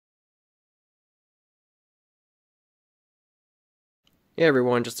Hey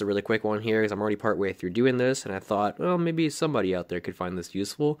everyone, just a really quick one here because I'm already partway through doing this and I thought, well, maybe somebody out there could find this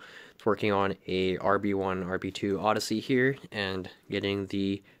useful. It's working on a RB1, RB2 Odyssey here and getting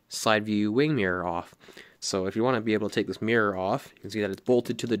the side view wing mirror off. So if you want to be able to take this mirror off, you can see that it's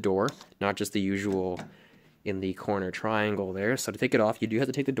bolted to the door, not just the usual in the corner triangle there. So to take it off, you do have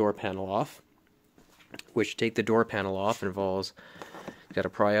to take the door panel off, which to take the door panel off involves, you got to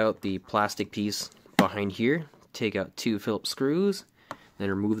pry out the plastic piece behind here, take out 2 Phillips screws, then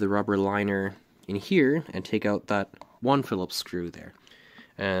remove the rubber liner in here and take out that 1 Phillips screw there.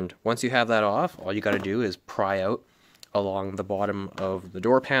 And once you have that off, all you got to do is pry out along the bottom of the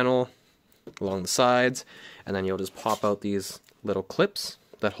door panel, along the sides, and then you'll just pop out these little clips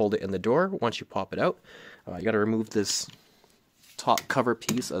that hold it in the door. Once you pop it out, you got to remove this top cover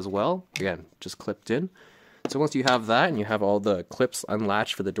piece as well. Again, just clipped in. So once you have that and you have all the clips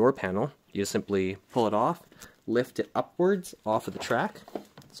unlatched for the door panel, you simply pull it off, lift it upwards off of the track.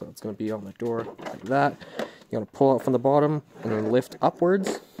 So it's going to be on the door like that. You're going to pull out from the bottom and then lift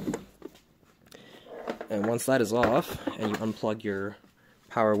upwards. And once that is off, and you unplug your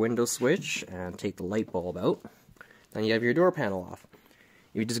power window switch and take the light bulb out, then you have your door panel off.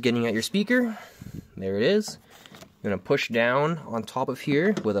 You're just getting at your speaker. There it is. You're going to push down on top of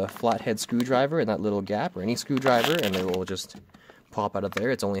here with a flathead screwdriver in that little gap, or any screwdriver, and it will just pop out of there.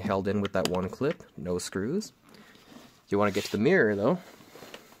 It's only held in with that 1 clip, no screws. You want to get to the mirror though,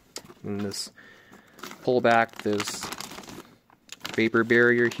 and this pull back this vapor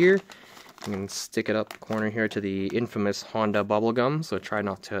barrier here. You can stick it up the corner here to the infamous Honda bubble gum, so try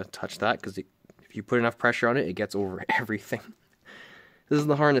not to touch that because if you put enough pressure on it, it gets over everything. This is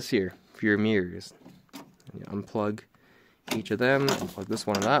the harness here for your mirrors. You unplug each of them, unplug this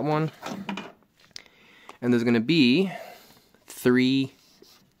one and that one, and there's going to be 3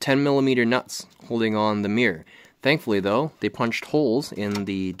 10mm nuts holding on the mirror. Thankfully though, they punched holes in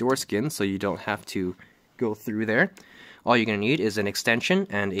the door skin so you don't have to go through there. All you're going to need is an extension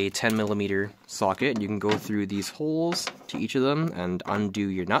and a 10mm socket. You can go through these holes to each of them and undo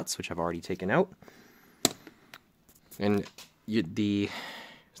your nuts, which I've already taken out. And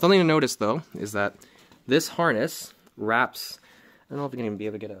something to notice though is that this harness wraps, I don't know if you can even be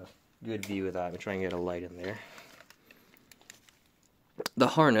able to get a good view of that. I'm trying to get a light in there. The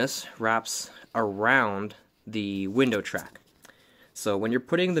harness wraps around the window track. So when you're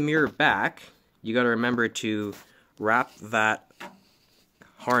putting the mirror back, you got to remember to wrap that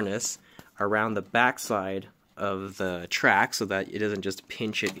harness around the back side of the track so that it doesn't just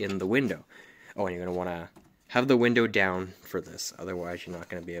pinch it in the window. Oh, and you're going to want to have the window down for this, otherwise you're not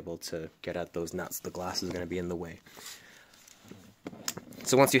going to be able to get at those nuts. The glass is going to be in the way.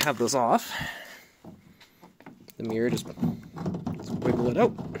 So once you have those off, the mirror just wiggle it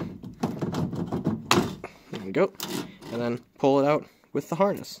out. There you go. And then pull it out with the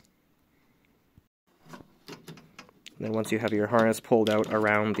harness. And then once you have your harness pulled out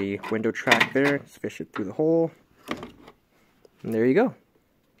around the window track there, just fish it through the hole. And there you go.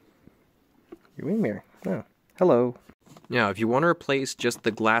 Your wing mirror. Oh, hello. Now, if you want to replace just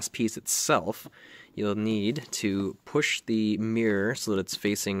the glass piece itself, you'll need to push the mirror so that it's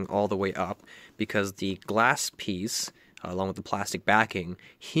facing all the way up, because the glass piece, along with the plastic backing,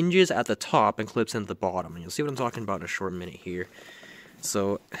 hinges at the top and clips into the bottom. And you'll see what I'm talking about in a short minute here.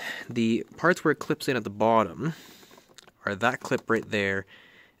 So the parts where it clips in at the bottom are that clip right there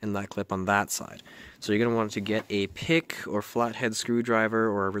and that clip on that side. So you're going to want to get a pick or flathead screwdriver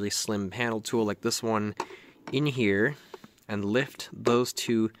or a really slim handle tool like this one in here and lift those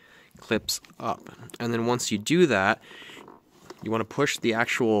 2 clips up. And then once you do that, you want to push the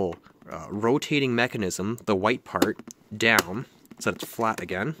actual rotating mechanism, the white part, down so that it's flat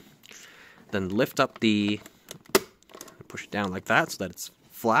again. Then lift up push it down like that so that it's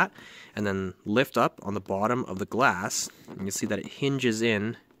flat, and then lift up on the bottom of the glass, and you see that it hinges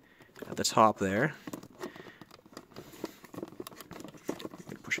in at the top there.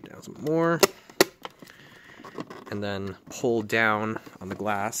 Push it down some more, and then pull down on the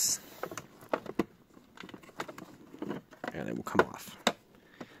glass, and it will come off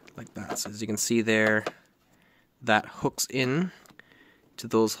like that. So as you can see there, that hooks in to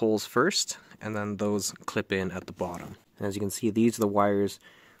those holes first, and then those clip in at the bottom. And as you can see, these are the wires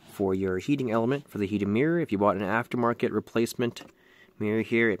for your heating element for the heated mirror. If you bought an aftermarket replacement mirror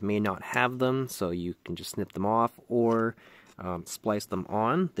here, it may not have them, so you can just snip them off or splice them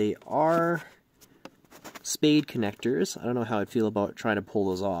on. They are spade connectors. I don't know how I'd feel about trying to pull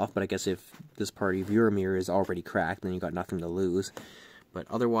those off, but I guess if this part of your mirror is already cracked, then you got nothing to lose. But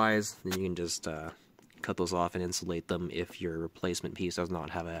otherwise, then you can just cut those off and insulate them if your replacement piece does not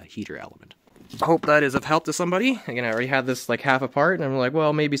have a heater element. hope that is of help to somebody. Again, I already had this like half apart, and I'm like,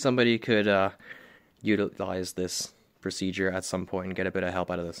 well, maybe somebody could utilize this procedure at some point and get a bit of help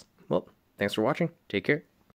out of this. Well, thanks for watching. Take care.